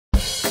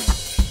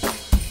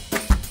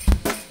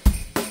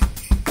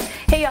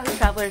Hey Yahoo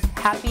travelers,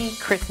 happy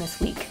Christmas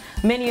week.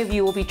 Many of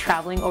you will be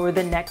traveling over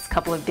the next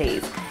couple of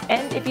days,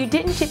 and if you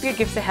didn't ship your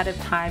gifts ahead of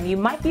time, you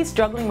might be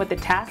struggling with the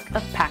task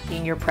of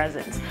packing your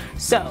presents.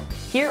 So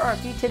here are a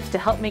few tips to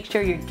help make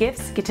sure your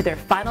gifts get to their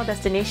final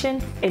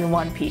destination in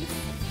one piece.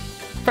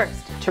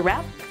 First, to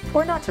wrap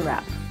or not to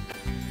wrap.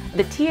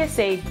 The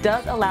TSA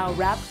does allow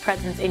wrapped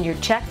presents in your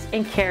checked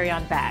and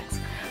carry-on bags.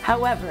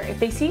 However, if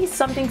they see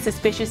something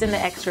suspicious in the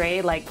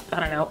x-ray, like, I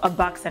don't know, a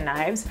box of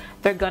knives,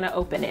 they're gonna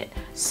open it.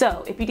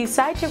 So if you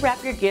decide to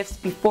wrap your gifts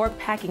before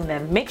packing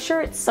them, make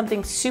sure it's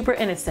something super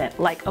innocent,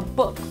 like a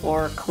book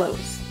or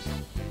clothes.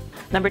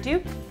 Number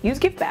 2, use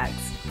gift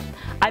bags.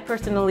 I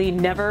personally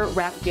never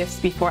wrap gifts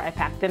before I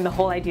pack them. The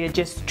whole idea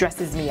just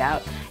stresses me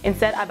out.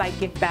 Instead, I buy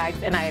gift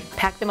bags and I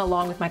pack them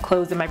along with my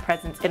clothes and my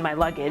presents in my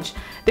luggage.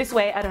 This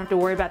way, I don't have to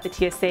worry about the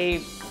TSA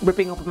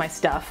ripping open my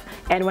stuff.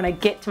 And when I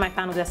get to my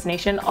final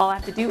destination, all I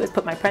have to do is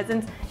put my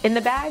presents in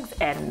the bags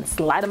and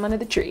slide them under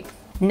the tree.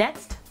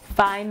 Next,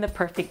 find the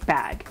perfect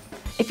bag.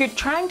 If you're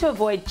trying to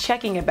avoid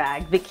checking a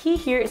bag, the key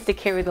here is to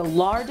carry the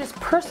largest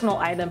personal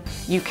item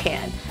you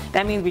can.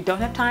 That means we don't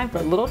have time for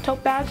little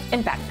tote bags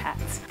and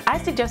backpacks. I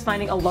suggest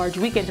finding a large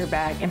weekender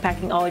bag and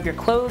packing all of your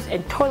clothes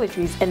and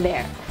toiletries in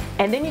there.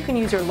 And then you can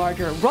use your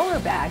larger roller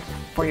bag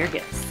for your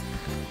gifts.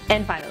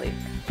 And finally,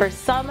 for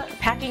some,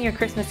 packing your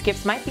Christmas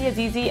gifts might be as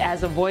easy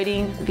as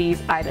avoiding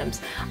these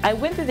items. I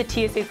went through the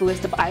TSA's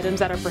list of items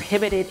that are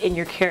prohibited in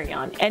your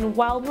carry-on, and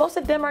while most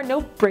of them are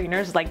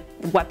no-brainers like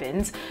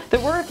weapons, there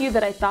were a few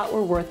that I thought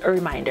were worth a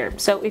reminder.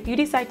 So if you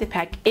decide to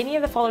pack any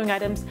of the following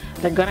items,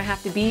 they're gonna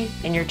have to be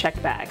in your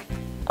checked bag.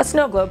 A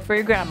snow globe for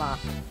your grandma,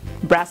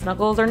 brass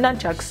knuckles or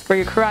nunchucks for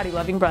your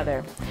karate-loving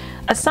brother,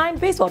 a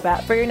signed baseball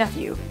bat for your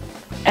nephew,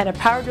 and a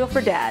power drill for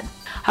dad.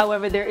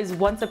 However, there is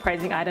one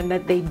surprising item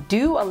that they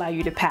do allow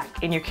you to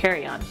pack in your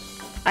carry-on: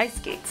 ice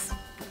skates.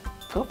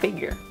 Go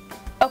figure.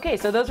 Okay,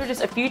 so those are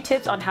just a few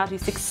tips on how to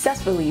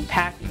successfully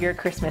pack your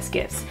Christmas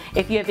gifts.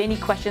 If you have any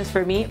questions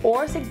for me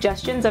or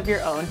suggestions of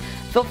your own,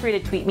 feel free to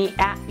tweet me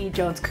at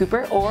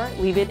bjonescooper or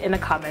leave it in the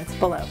comments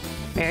below.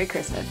 Merry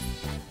Christmas.